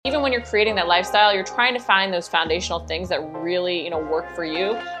even when you're creating that lifestyle, you're trying to find those foundational things that really, work for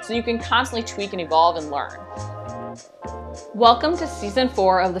you so you can constantly tweak and evolve and learn. Welcome to season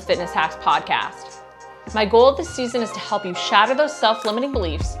 4 of the Fitness Hacks podcast. My goal of this season is to help you shatter those self-limiting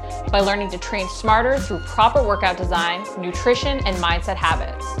beliefs by learning to train smarter through proper workout design, nutrition, and mindset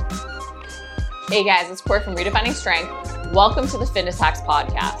habits. Hey guys, it's Corey from Redefining Strength. Welcome to the Fitness Hacks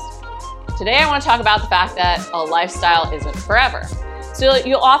podcast. Today I want to talk about the fact that a lifestyle isn't forever. So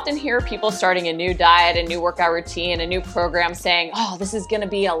you'll often hear people starting a new diet, a new workout routine, a new program saying, oh, this is going to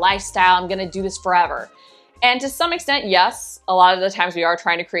be a lifestyle. I'm going to do this forever. And to some extent, yes, a lot of the times we are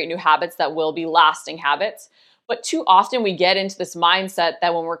trying to create new habits that will be lasting habits. But too often we get into this mindset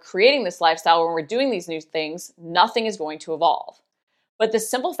that when we're creating this lifestyle, when we're doing these new things, nothing is going to evolve. But the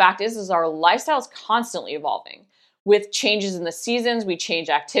simple fact is our lifestyle is constantly evolving. With changes in the seasons, we change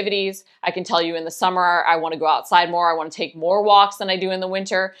activities. I can tell you in the summer, I want to go outside more. I want to take more walks than I do in the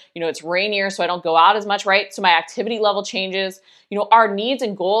winter. It's rainier, so I don't go out as much, right? So my activity level changes. Our needs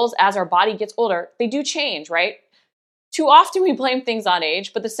and goals as our body gets older, they do change, right? Too often we blame things on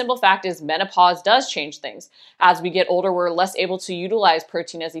age, but the simple fact is menopause does change things. As we get older, we're less able to utilize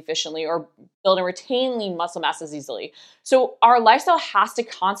protein as efficiently or build and retain lean muscle mass as easily. So our lifestyle has to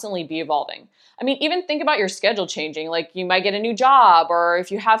constantly be evolving. Even think about your schedule changing, like you might get a new job or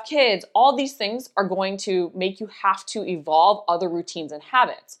if you have kids, all these things are going to make you have to evolve other routines and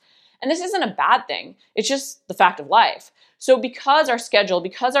habits. And this isn't a bad thing. It's just the fact of life. So because our schedule,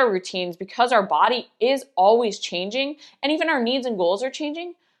 because our routines, because our body is always changing, and even our needs and goals are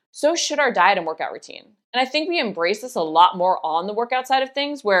changing, so should our diet and workout routine. And I think we embrace this a lot more on the workout side of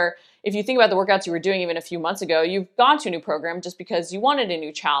things, where if you think about the workouts you were doing even a few months ago, you've gone to a new program just because you wanted a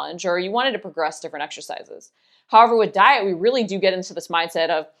new challenge or you wanted to progress different exercises. However, with diet, we really do get into this mindset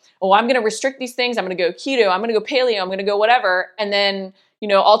of, oh, I'm going to restrict these things. I'm going to go keto. I'm going to go paleo. I'm going to go whatever. And then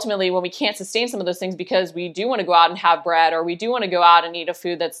ultimately when we can't sustain some of those things because we do want to go out and have bread or we do want to go out and eat a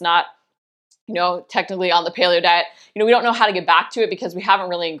food that's not, technically on the paleo diet, we don't know how to get back to it because we haven't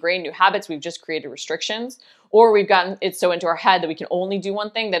really ingrained new habits. We've just created restrictions, or we've gotten it so into our head that we can only do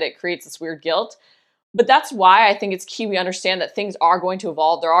one thing that it creates this weird guilt. But that's why I think it's key we understand that things are going to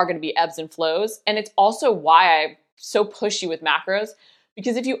evolve. There are going to be ebbs and flows. And it's also why I so push you with macros.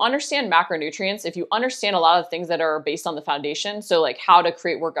 Because if you understand macronutrients, if you understand a lot of things that are based on the foundation, so like how to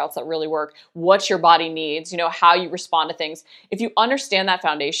create workouts that really work, what your body needs, how you respond to things. If you understand that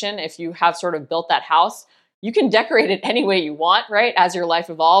foundation, if you have sort of built that house, you can decorate it any way you want, right? As your life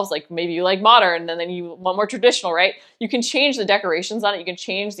evolves, like maybe you like modern and then you want more traditional, right? You can change the decorations on it. You can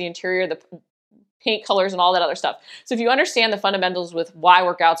change the interior, the paint colors and all that other stuff. So if you understand the fundamentals with why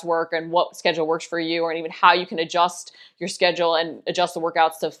workouts work and what schedule works for you, or even how you can adjust your schedule and adjust the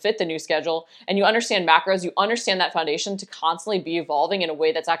workouts to fit the new schedule, and you understand macros, you understand that foundation to constantly be evolving in a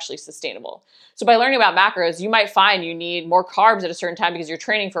way that's actually sustainable. So by learning about macros, you might find you need more carbs at a certain time because you're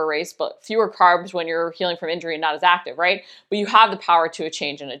training for a race, but fewer carbs when you're healing from injury and not as active, right? But you have the power to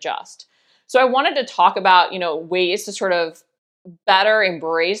change and adjust. So I wanted to talk about, ways to sort of better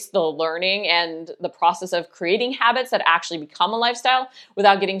embrace the learning and the process of creating habits that actually become a lifestyle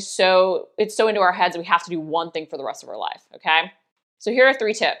without getting it's so into our heads that we have to do one thing for the rest of our life, okay? So here are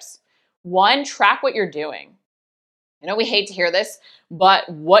 3 tips. 1, track what you're doing. I know we hate to hear this, but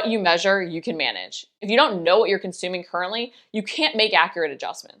what you measure, you can manage. If you don't know what you're consuming currently, you can't make accurate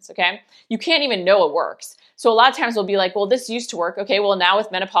adjustments, okay? You can't even know it works. So a lot of times we'll be like, well, this used to work. Okay, well, now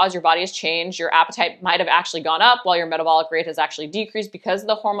with menopause, your body has changed. Your appetite might have actually gone up while your metabolic rate has actually decreased because of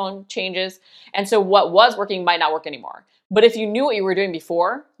the hormone changes. And so what was working might not work anymore. But if you knew what you were doing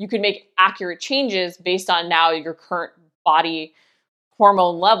before, you could make accurate changes based on now your current body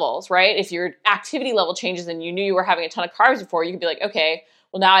hormone levels, right? If your activity level changes and you knew you were having a ton of carbs before, you could be like, okay,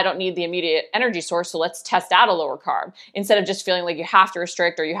 well, now I don't need the immediate energy source, so let's test out a lower carb, instead of just feeling like you have to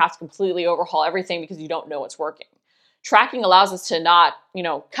restrict or you have to completely overhaul everything because you don't know what's working. Tracking allows us to not,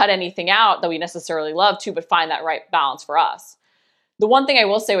 cut anything out that we necessarily love to, but find that right balance for us. The one thing I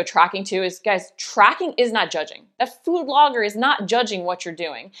will say with tracking too is, guys, tracking is not judging. That food logger is not judging what you're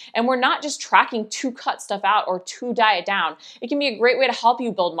doing. And we're not just tracking to cut stuff out or to diet down. It can be a great way to help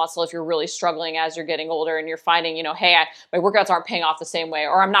you build muscle if you're really struggling as you're getting older and you're finding, hey, my workouts aren't paying off the same way,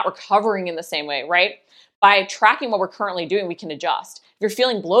 or I'm not recovering in the same way, right? By tracking what we're currently doing, we can adjust. If you're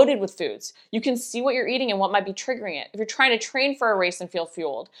feeling bloated with foods, you can see what you're eating and what might be triggering it. If you're trying to train for a race and feel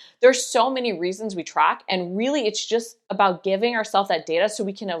fueled, there's so many reasons we track, and really it's just about giving ourselves that data so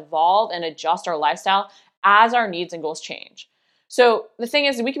we can evolve and adjust our lifestyle as our needs and goals change. So the thing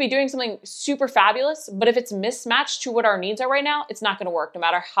is, we could be doing something super fabulous, but if it's mismatched to what our needs are right now, it's not going to work, no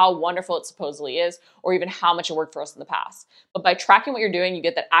matter how wonderful it supposedly is, or even how much it worked for us in the past. But by tracking what you're doing, you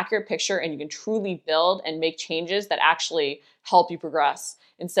get that accurate picture, and you can truly build and make changes that actually help you progress,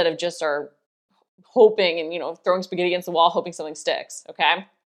 instead of just hoping and throwing spaghetti against the wall, hoping something sticks. Okay.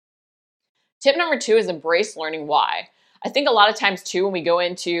 Tip number 2 is embrace learning why. I think a lot of times too, when we go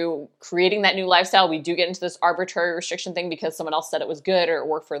into creating that new lifestyle, we do get into this arbitrary restriction thing because someone else said it was good or it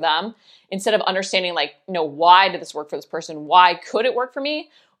worked for them, instead of understanding why did this work for this person? Why could it work for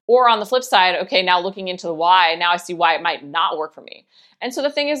me? Or on the flip side, okay, now looking into the why, now I see why it might not work for me. And so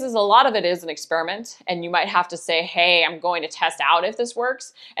the thing is a lot of it is an experiment, and you might have to say, hey, I'm going to test out if this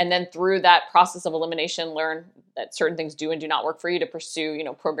works. And then through that process of elimination, learn that certain things do and do not work for you, to pursue,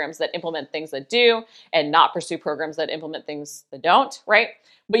 programs that implement things that do, and not pursue programs that implement things that don't, right?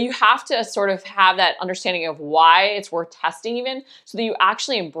 But you have to sort of have that understanding of why it's worth testing, even so that you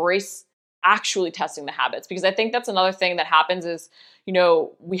actually embrace actually testing the habits. Because I think that's another thing that happens is,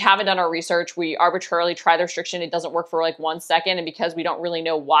 we haven't done our research. We arbitrarily try the restriction. It doesn't work for 1 second. And because we don't really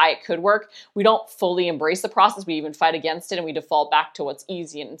know why it could work, we don't fully embrace the process. We even fight against it, and we default back to what's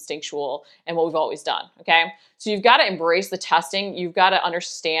easy and instinctual and what we've always done. Okay. So you've got to embrace the testing. You've got to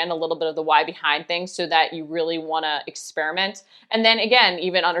understand a little bit of the why behind things, so that you really want to experiment. And then again,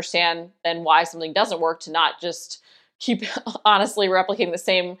 even understand then why something doesn't work, to not just keep honestly replicating the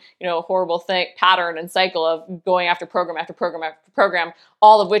same, horrible pattern and cycle of going after program after program after program,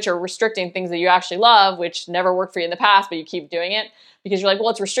 all of which are restricting things that you actually love, which never worked for you in the past, but you keep doing it because you're like, well,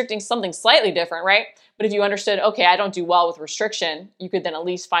 it's restricting something slightly different, right? But if you understood, okay, I don't do well with restriction, you could then at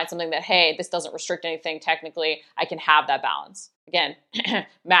least find something that, hey, this doesn't restrict anything technically. I can have that balance. Again,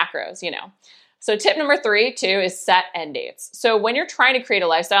 macros, So tip number 3 too is set end dates. So when you're trying to create a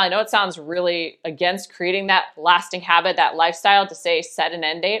lifestyle, I know it sounds really against creating that lasting habit, that lifestyle, to say set an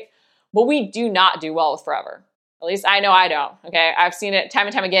end date, but we do not do well with forever. At least I know I don't, okay? I've seen it time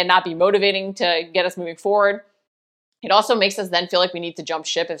and time again not be motivating to get us moving forward. It also makes us then feel like we need to jump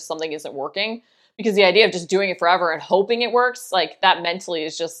ship if something isn't working, because the idea of just doing it forever and hoping it works, that mentally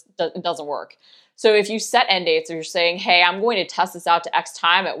is just, it doesn't work. So if you set end dates, or you're saying, hey, I'm going to test this out to X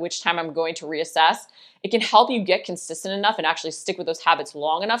time, at which time I'm going to reassess, it can help you get consistent enough and actually stick with those habits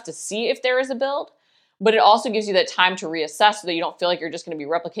long enough to see if there is a build. But it also gives you that time to reassess, so that you don't feel like you're just going to be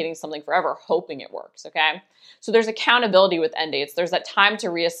replicating something forever, hoping it works, okay? So there's accountability with end dates. There's that time to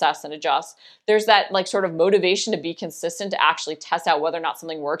reassess and adjust. There's that sort of motivation to be consistent, to actually test out whether or not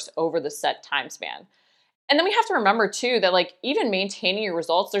something works over the set time span. And then we have to remember too that even maintaining your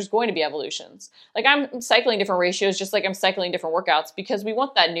results, there's going to be evolutions. I'm cycling different ratios just like I'm cycling different workouts, because we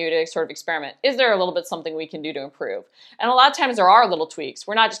want that new to sort of experiment. Is there a little bit something we can do to improve? And a lot of times there are little tweaks.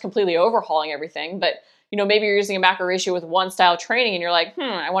 We're not just completely overhauling everything, but maybe you're using a macro ratio with one style of training and you're like,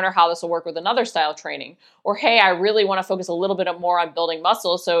 I wonder how this will work with another style of training. Or, hey, I really want to focus a little bit more on building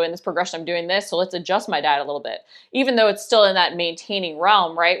muscle. So in this progression, I'm doing this. So let's adjust my diet a little bit. Even though it's still in that maintaining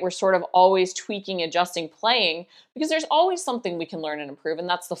realm, right? We're sort of always tweaking, adjusting, playing, because there's always something we can learn and improve. And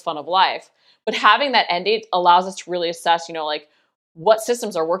that's the fun of life. But having that end date allows us to really assess, what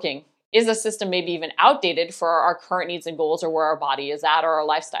systems are working. Is the system maybe even outdated for our current needs and goals, or where our body is at, or our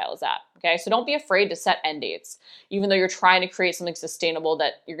lifestyle is at? Okay, so don't be afraid to set end dates, even though you're trying to create something sustainable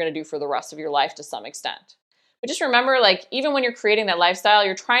that you're going to do for the rest of your life to some extent. But just remember, even when you're creating that lifestyle,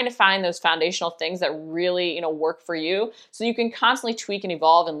 you're trying to find those foundational things that really, work for you, so you can constantly tweak and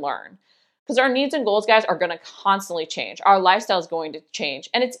evolve and learn. Because our needs and goals, guys, are going to constantly change. Our lifestyle is going to change.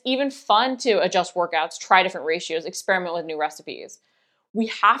 And it's even fun to adjust workouts, try different ratios, experiment with new recipes. We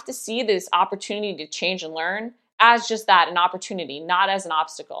have to see this opportunity to change and learn as just that, an opportunity, not as an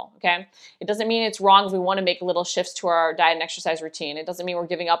obstacle, okay? It doesn't mean it's wrong if we want to make little shifts to our diet and exercise routine. It doesn't mean we're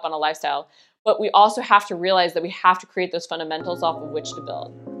giving up on a lifestyle. But we also have to realize that we have to create those fundamentals off of which to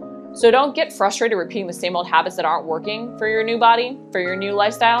build. So don't get frustrated repeating the same old habits that aren't working for your new body, for your new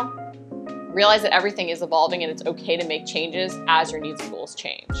lifestyle. Realize that everything is evolving, and it's okay to make changes as your needs and goals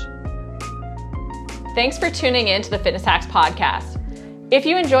change. Thanks for tuning in to the Fitness Hacks Podcast. If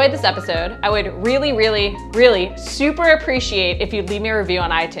you enjoyed this episode, I would really, really, really super appreciate if you'd leave me a review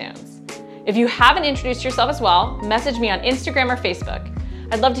on iTunes. If you haven't introduced yourself as well, message me on Instagram or Facebook.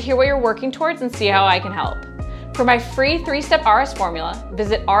 I'd love to hear what you're working towards and see how I can help. For my free 3-step RS formula,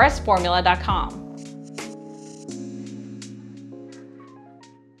 visit rsformula.com.